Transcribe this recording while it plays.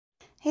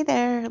Hey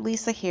there,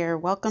 Lisa here.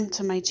 Welcome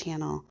to my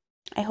channel.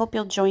 I hope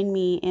you'll join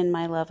me in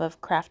my love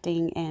of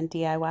crafting and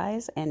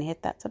DIYs and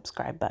hit that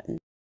subscribe button.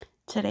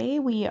 Today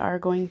we are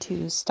going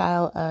to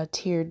style a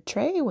tiered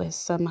tray with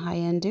some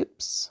high-end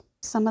dupes.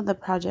 Some of the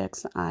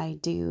projects I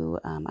do,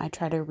 I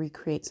try to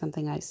recreate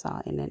something I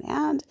saw in an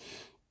ad,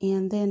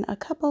 and then a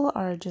couple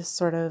are just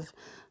sort of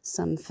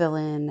some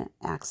fill-in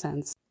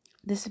accents.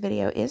 This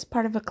video is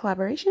part of a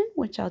collaboration,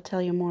 which I'll tell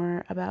you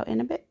more about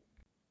in a bit.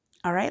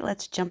 All right,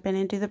 let's jump in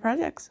and do the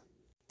projects.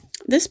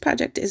 This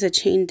project is a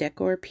chain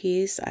decor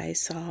piece I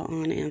saw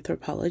on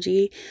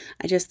Anthropology.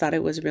 I just thought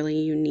it was really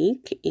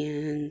unique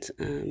and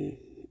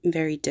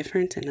very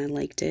different, and I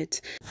liked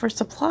it. For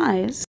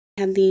supplies,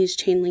 I had these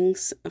chain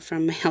links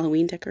from my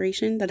Halloween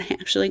decoration that I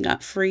actually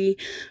got free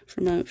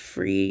from a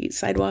free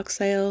sidewalk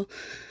sale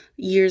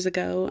years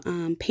ago.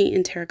 Paint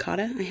and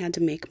terracotta. I had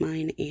to make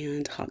mine,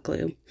 and hot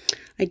glue.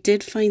 I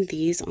did find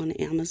these on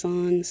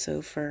Amazon,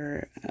 so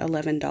for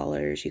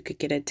 $11 you could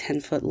get a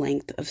 10-foot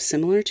length of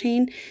similar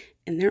chain,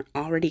 and they're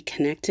already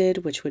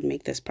connected, which would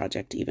make this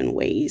project even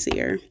way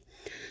easier.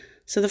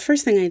 So the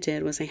first thing I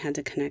did was I had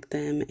to connect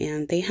them,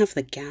 and they have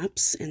the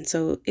gaps, and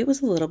so it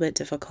was a little bit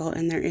difficult,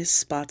 and there is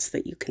spots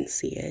that you can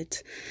see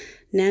it.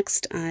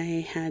 Next,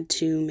 I had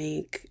to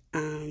make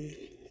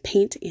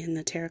paint in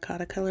the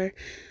terracotta color.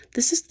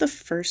 This is the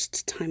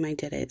first time I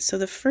did it. So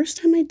the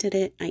first time I did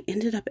it, I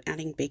ended up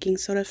adding baking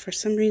soda. For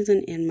some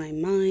reason in my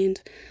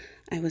mind,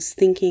 I was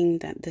thinking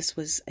that this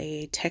was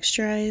a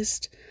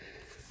texturized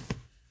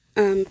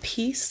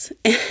piece,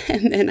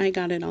 and then I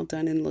got it all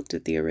done and looked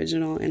at the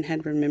original and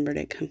had remembered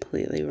it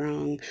completely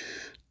wrong.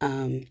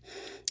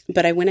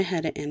 But I went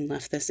ahead and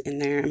left this in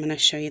there. I'm going to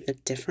show you the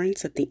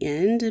difference at the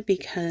end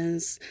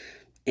because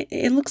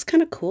it looks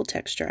kind of cool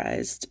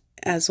texturized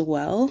as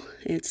well.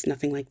 It's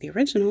nothing like the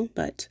original,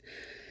 but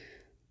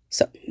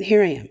so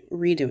here I am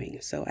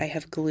redoing. So I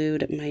have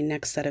glued my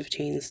next set of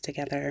chains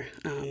together.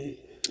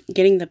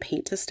 Getting the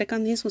paint to stick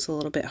on these was a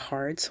little bit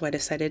hard, so I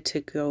decided to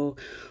go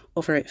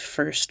over it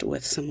first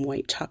with some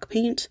white chalk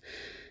paint,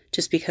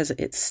 just because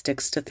it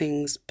sticks to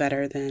things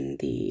better than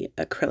the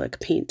acrylic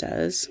paint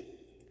does.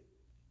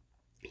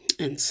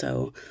 And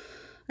so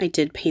I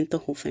did paint the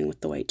whole thing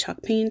with the white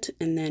chalk paint,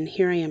 and then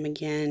here I am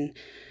again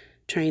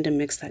trying to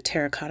mix that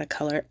terracotta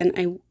color.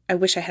 And I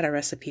wish I had a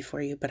recipe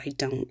for you, but I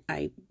don't.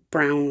 I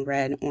brown,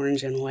 red,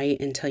 orange, and white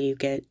until you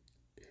get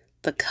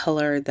the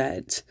color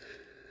that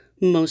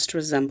most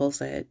resembles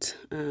it.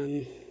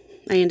 I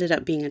ended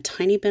up being a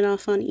tiny bit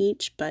off on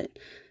each, but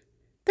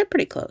they're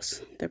pretty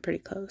close. They're pretty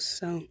close.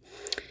 So,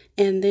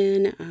 and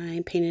then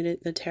I painted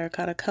it the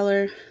terracotta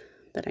color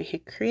that I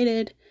had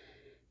created,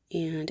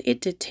 and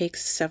it did take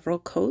several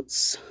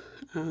coats.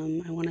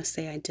 I want to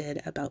say I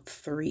did about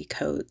 3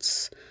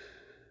 coats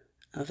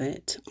of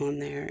it on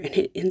there, and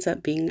it ends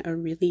up being a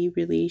really,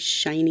 really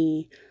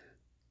shiny,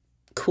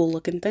 cool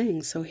looking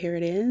thing. So here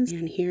it is,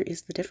 and here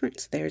is the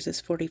difference. Theirs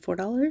is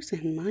 $44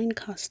 and mine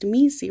cost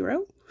me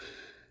 $0,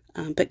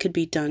 but could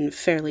be done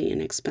fairly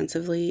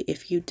inexpensively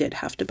if you did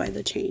have to buy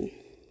the chain.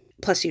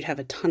 Plus you'd have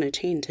a ton of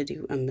chain to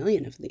do a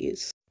million of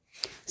these.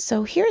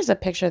 So here's a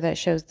picture that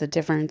shows the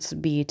difference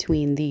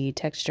between the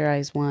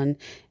texturized one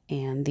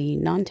and the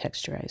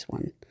non-texturized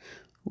one.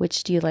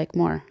 Which do you like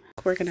more?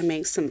 We're going to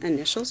make some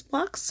initials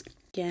blocks.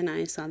 Again,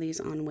 I saw these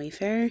on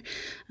Wayfair.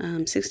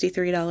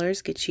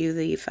 $63 gets you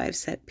the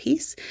 5-set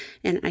piece,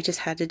 and I just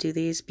had to do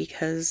these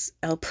because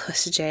L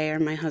plus J are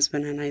my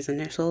husband and I's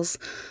initials,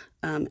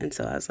 and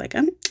so I was like,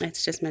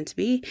 it's just meant to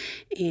be,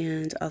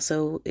 and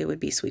also it would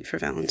be sweet for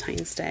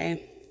Valentine's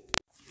Day.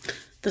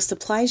 The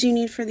supplies you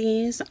need for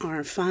these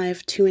are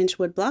 5 2-inch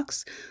wood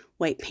blocks,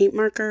 white paint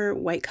marker,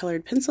 white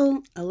colored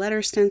pencil, a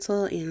letter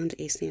stencil, and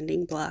a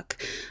sanding block.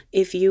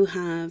 If you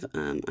have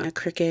a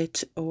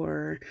Cricut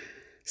or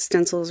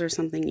stencils or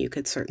something, you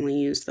could certainly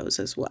use those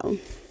as well.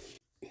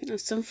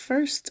 So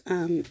first,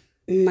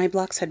 my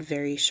blocks had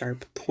very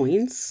sharp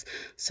points,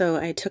 so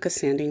I took a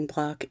sanding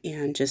block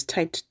and just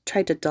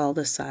tried to dull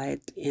the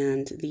sides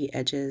and the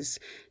edges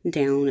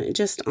down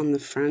just on the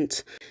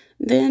front.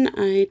 Then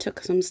I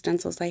took some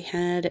stencils I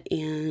had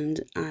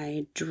and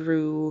I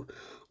drew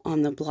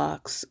on the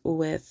blocks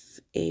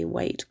with a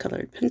white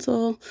colored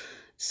pencil.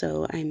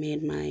 So I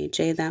made my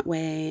J that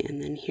way,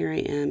 and then here I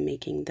am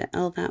making the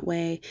L that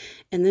way,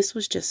 and this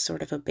was just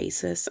sort of a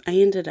basis. I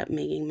ended up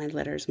making my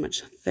letters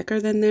much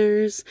thicker than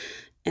theirs,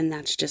 and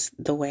that's just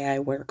the way I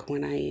work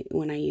when I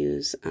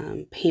use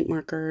paint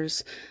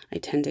markers. I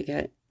tend to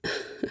get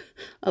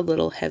a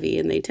little heavy,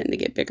 and they tend to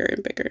get bigger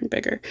and bigger and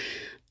bigger.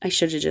 I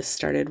should have just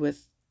started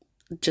with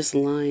just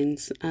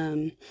lines.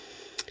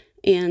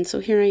 And so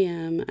here I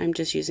am. I'm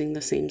just using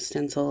the same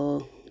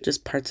stencil,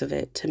 just parts of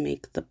it, to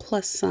make the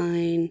plus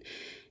sign,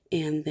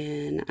 and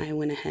then I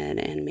went ahead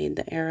and made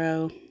the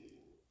arrow,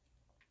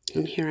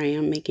 and here I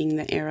am making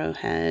the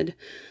arrowhead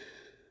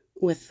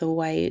with the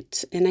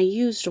white, and I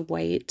used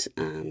white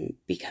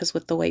because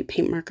with the white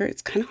paint marker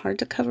it's kind of hard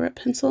to cover up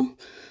pencil.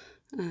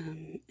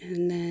 And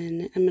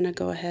then I'm gonna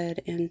go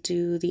ahead and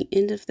do the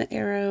end of the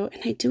arrow,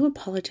 and I do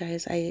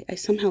apologize, I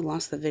somehow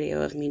lost the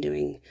video of me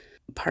doing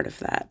part of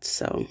that,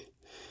 so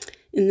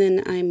And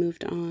then I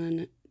moved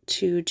on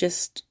to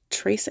just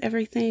trace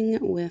everything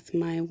with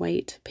my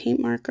white paint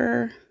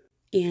marker.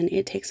 And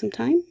it takes some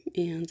time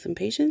and some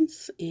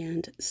patience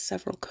and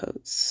several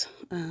coats.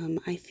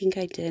 I think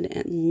I did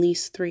at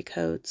least 3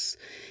 coats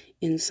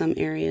in some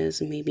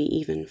areas, maybe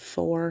even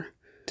 4.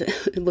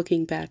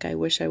 Looking back, I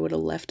wish I would have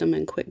left them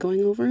and quit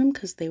going over them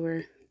because they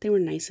were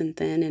nice and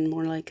thin and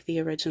more like the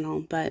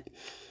original, but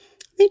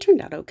they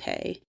turned out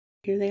okay.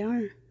 Here they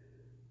are.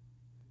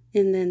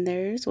 And then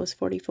theirs was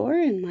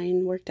 $44 and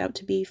mine worked out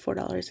to be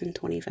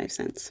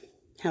 $4.25.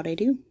 How'd I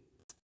do?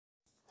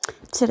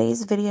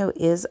 Today's video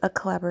is a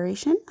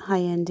collaboration,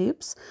 High-End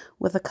Dupes,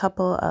 with a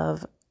couple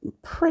of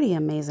pretty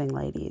amazing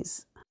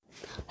ladies.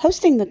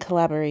 Hosting the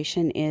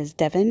collaboration is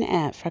Devin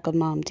at Freckled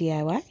Mom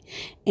DIY,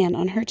 and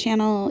on her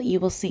channel you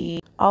will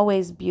see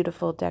always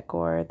beautiful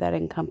decor that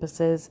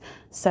encompasses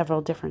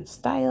several different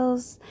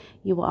styles.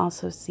 You will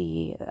also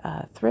see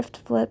thrift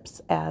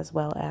flips as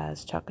well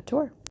as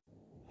chocateur.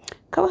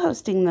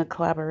 Co-hosting the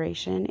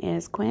collaboration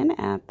is Quinn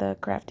at the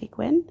Crafty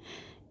Quinn,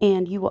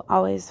 and you will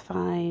always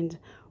find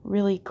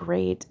really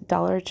great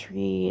Dollar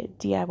Tree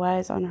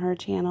DIYs on her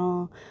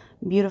channel,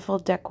 beautiful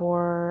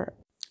decor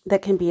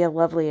that can be a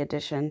lovely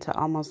addition to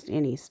almost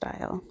any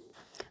style.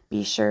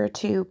 Be sure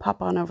to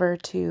pop on over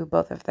to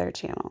both of their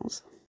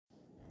channels.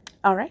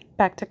 All right,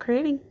 back to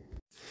creating.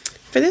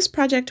 For this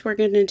project, we're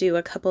going to do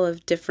a couple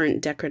of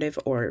different decorative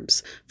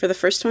orbs. For the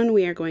first one,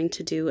 we are going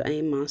to do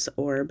a moss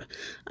orb.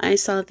 I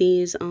saw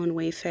these on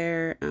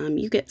Wayfair.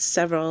 You get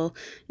several,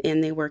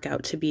 and they work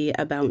out to be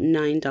about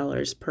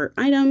 $9 per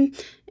item,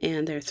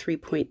 and they're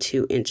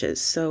 3.2 inches.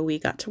 So we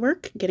got to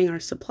work getting our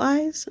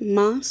supplies: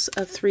 moss,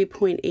 a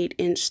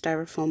 3.8-inch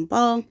styrofoam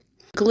ball,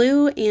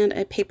 glue, and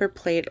a paper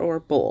plate or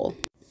bowl.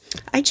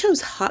 I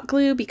chose hot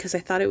glue because I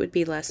thought it would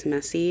be less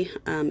messy.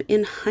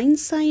 In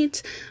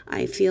hindsight,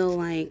 I feel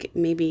like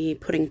maybe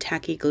putting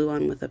tacky glue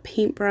on with a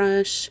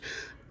paintbrush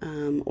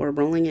or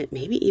rolling it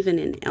maybe even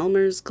in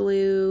Elmer's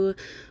glue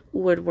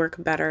would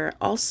work better.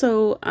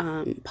 Also,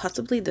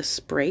 possibly the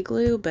spray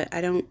glue, but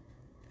I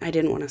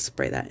didn't want to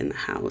spray that in the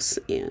house,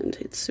 and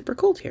it's super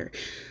cold here.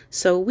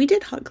 So we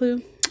did hot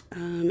glue.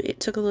 It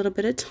took a little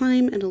bit of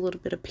time and a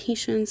little bit of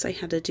patience. I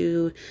had to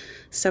do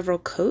several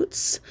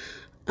coats.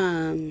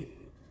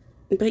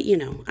 But you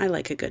know, I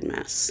like a good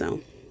mess,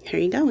 so here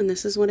you go, and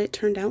this is what it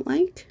turned out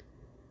like.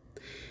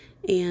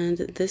 And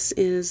this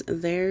is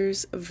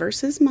theirs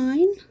versus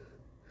mine.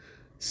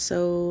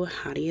 So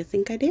how do you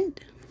think I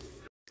did?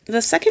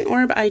 The second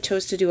orb, I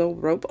chose to do a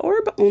rope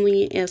orb,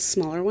 only a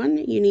smaller one.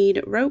 You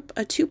need rope,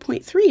 a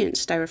 2.3-inch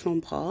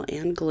styrofoam ball,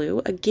 and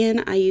glue.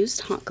 Again, I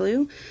used hot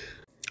glue.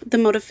 The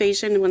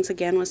motivation, once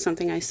again, was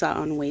something I saw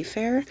on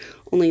Wayfair,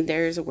 only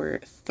theirs were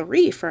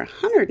 3 for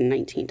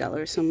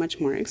 $119, so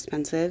much more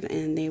expensive,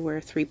 and they were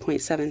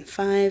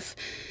 3.75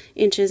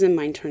 inches, and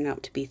mine turned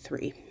out to be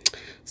 3.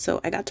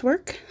 So I got to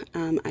work.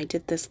 I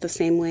did this the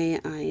same way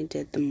I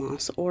did the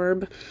moss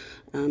orb,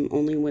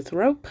 only with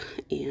rope,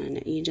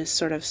 and you just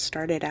sort of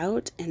start it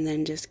out and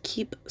then just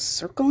keep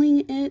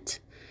circling it.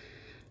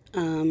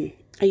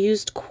 I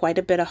used quite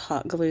a bit of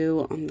hot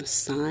glue on the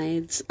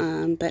sides,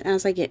 but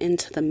as I get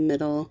into the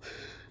middle,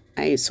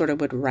 I sort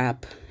of would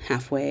wrap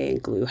halfway,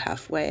 glue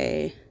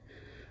halfway,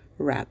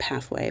 wrap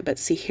halfway. But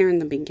see, here in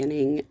the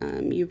beginning,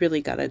 you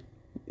really got to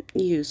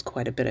use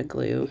quite a bit of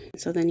glue.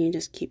 So then you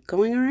just keep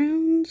going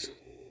around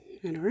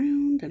and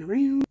around and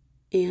around.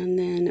 And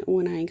then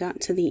when I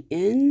got to the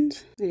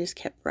end, I just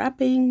kept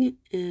wrapping,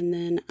 and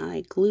then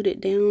I glued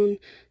it down,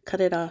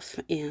 cut it off,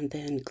 and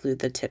then glued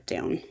the tip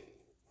down.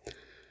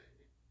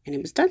 And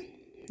it was done.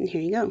 And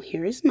here you go.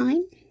 Here is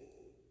mine.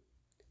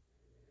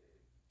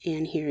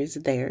 And here is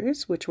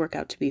theirs, which worked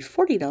out to be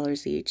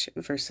 $40 each,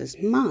 versus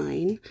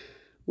mine,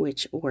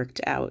 which worked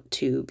out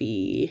to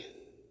be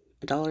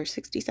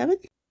 $1.67.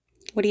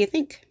 What do you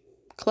think?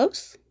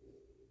 Close?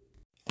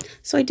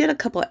 So I did a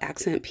couple of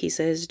accent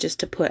pieces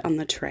just to put on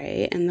the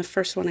tray, and the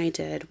first one I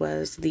did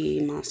was the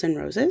moss and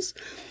roses.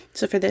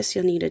 So for this,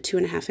 you'll need a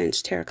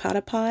 2.5-inch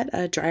terracotta pot,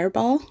 a dryer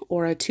ball,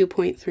 or a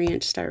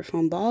 2.3-inch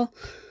styrofoam ball,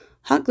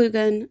 hot glue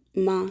gun,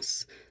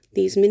 moss,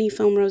 these mini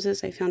foam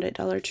roses I found at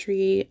Dollar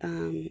Tree,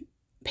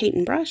 paint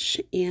and brush,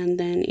 and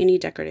then any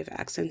decorative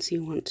accents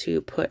you want to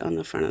put on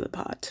the front of the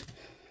pot.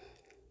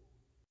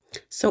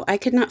 So I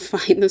could not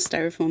find the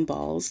styrofoam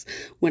balls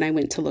when I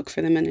went to look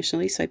for them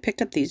initially, so I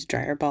picked up these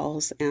dryer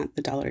balls at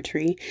the Dollar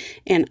Tree,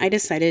 and I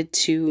decided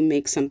to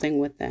make something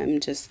with them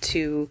just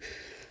to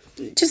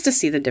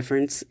see the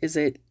difference. Is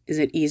it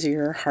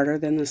easier or harder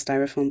than the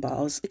styrofoam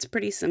balls? It's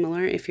pretty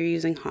similar if you're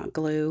using hot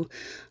glue.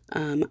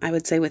 I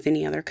would say with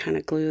any other kind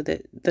of glue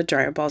that the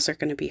dryer balls are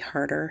going to be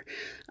harder.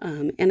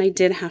 And I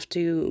did have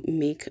to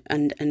make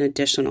an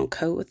additional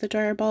coat with the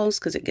dryer balls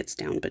because it gets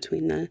down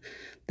between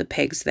the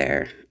pegs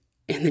there.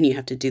 And then you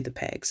have to do the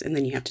pegs, and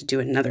then you have to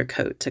do another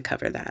coat to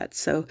cover that.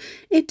 So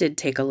it did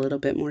take a little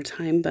bit more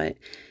time, but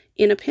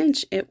in a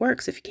pinch, it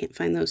works if you can't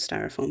find those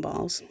styrofoam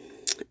balls.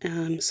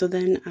 So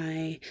then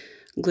I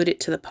glued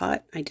it to the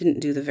pot. I didn't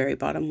do the very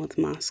bottom with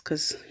moss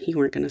because you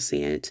weren't going to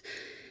see it.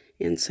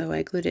 And so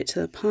I glued it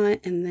to the pot,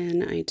 and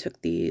then I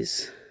took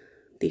these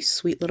these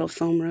sweet little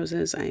foam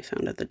roses I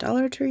found at the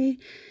Dollar Tree,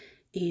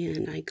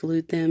 and I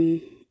glued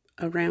them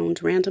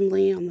around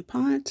randomly on the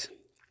pot.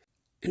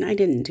 And I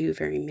didn't do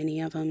very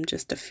many of them,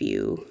 just a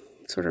few.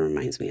 It sort of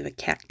reminds me of a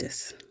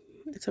cactus.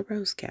 It's a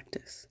rose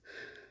cactus.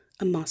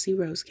 A mossy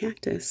rose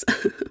cactus.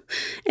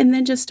 And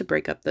then just to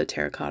break up the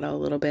terracotta a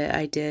little bit,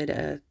 I did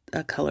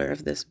a color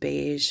of this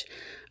beige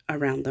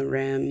around the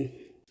rim.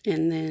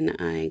 And then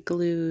I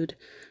glued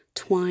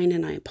twine,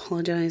 and I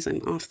apologize,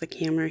 I'm off the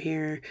camera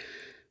here,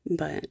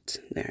 but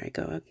there I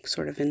go,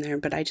 sort of in there.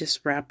 But I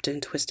just wrapped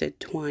and twisted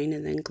twine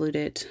and then glued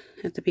it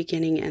at the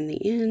beginning and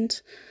the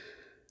end,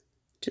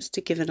 just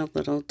to give it a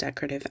little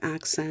decorative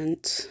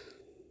accent.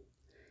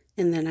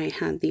 And then I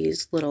had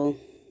these little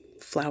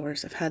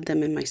flowers. I've had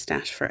them in my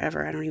stash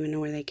forever. I don't even know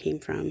where they came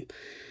from,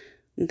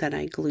 that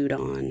I glued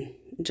on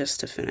just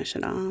to finish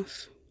it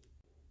off.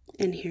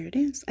 And here it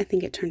is. I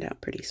think it turned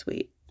out pretty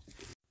sweet.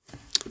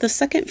 The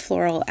second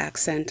floral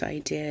accent I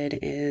did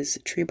is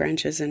tree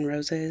branches and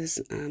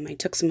roses. I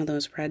took some of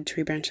those red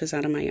tree branches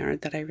out of my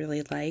yard that I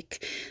really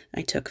like.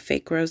 I took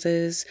fake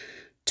roses,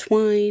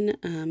 twine,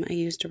 I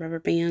used a rubber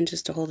band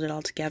just to hold it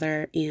all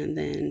together, and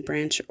then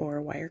branch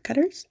or wire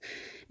cutters.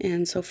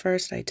 And so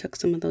first I took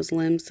some of those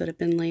limbs that have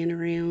been laying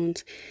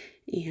around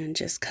and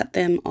just cut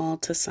them all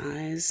to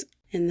size.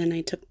 And then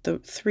I took the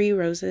 3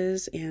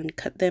 roses and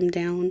cut them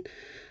down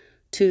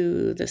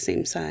to the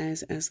same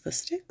size as the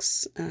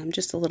sticks,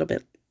 just a little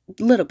bit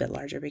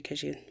larger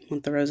because you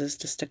want the roses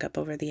to stick up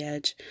over the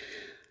edge.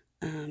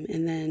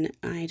 And then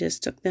I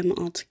just took them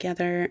all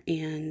together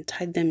and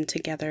tied them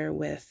together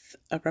with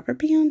a rubber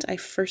band. I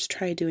first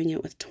tried doing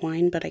it with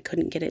twine, but I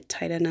couldn't get it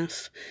tight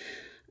enough.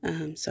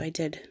 So I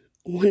did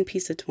one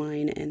piece of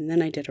twine, and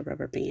then I did a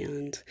rubber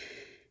band.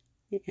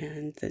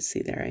 And let's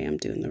see, there I am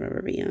doing the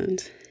rubber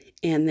band.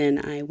 And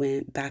then I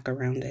went back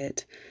around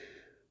it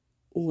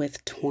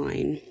with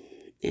twine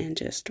and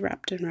just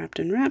wrapped and wrapped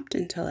and wrapped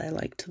until I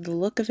liked the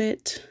look of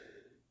it.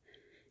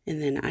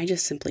 And then I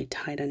just simply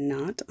tied a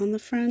knot on the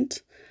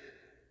front.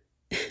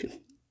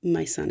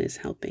 My son is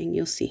helping.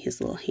 You'll see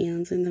his little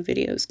hands in the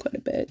videos quite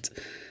a bit.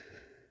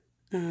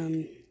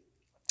 And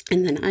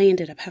then I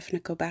ended up having to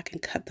go back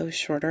and cut those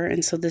shorter.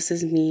 And so this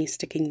is me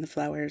sticking the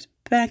flowers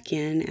back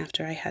in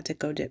after I had to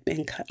go dip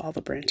and cut all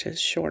the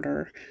branches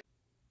shorter.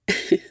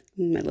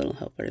 My little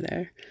helper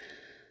there.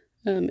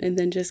 And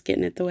then just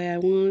getting it the way I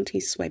want.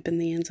 He's swiping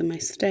the ends of my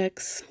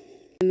sticks.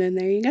 And then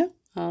there you go.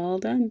 All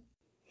done.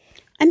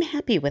 I'm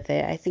happy with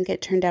it. I think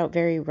it turned out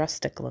very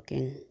rustic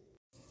looking.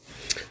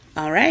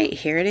 All right,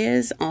 here it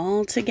is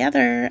all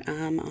together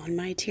on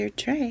my tiered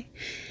tray.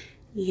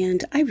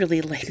 And I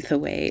really like the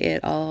way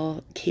it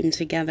all came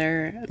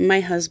together.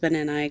 My husband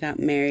and I got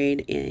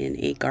married in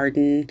a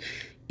garden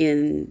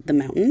in the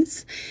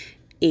mountains.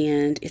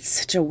 And it's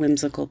such a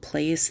whimsical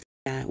place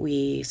that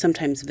we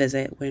sometimes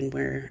visit when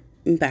we're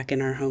back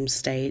in our home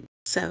state.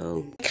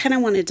 So I kind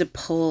of wanted to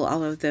pull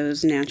all of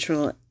those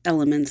natural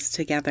elements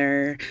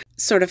together,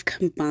 sort of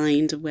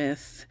combined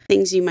with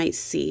things you might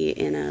see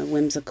in a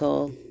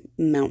whimsical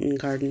mountain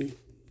garden.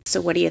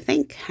 So what do you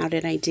think? How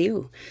did I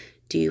do?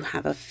 Do you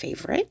have a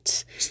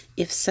favorite?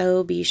 If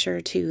so, be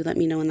sure to let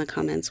me know in the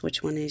comments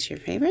which one is your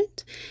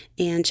favorite,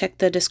 and check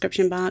the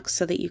description box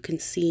so that you can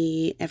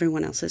see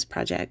everyone else's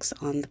projects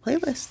on the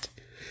playlist.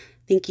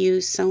 Thank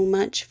you so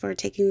much for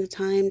taking the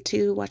time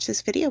to watch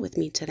this video with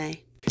me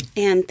today.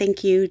 And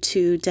thank you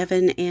to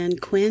Devin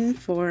and Quinn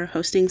for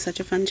hosting such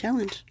a fun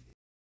challenge.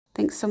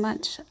 Thanks so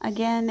much.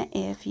 Again,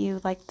 if you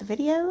liked the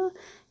video,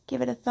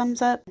 give it a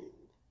thumbs up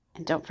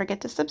and don't forget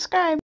to subscribe.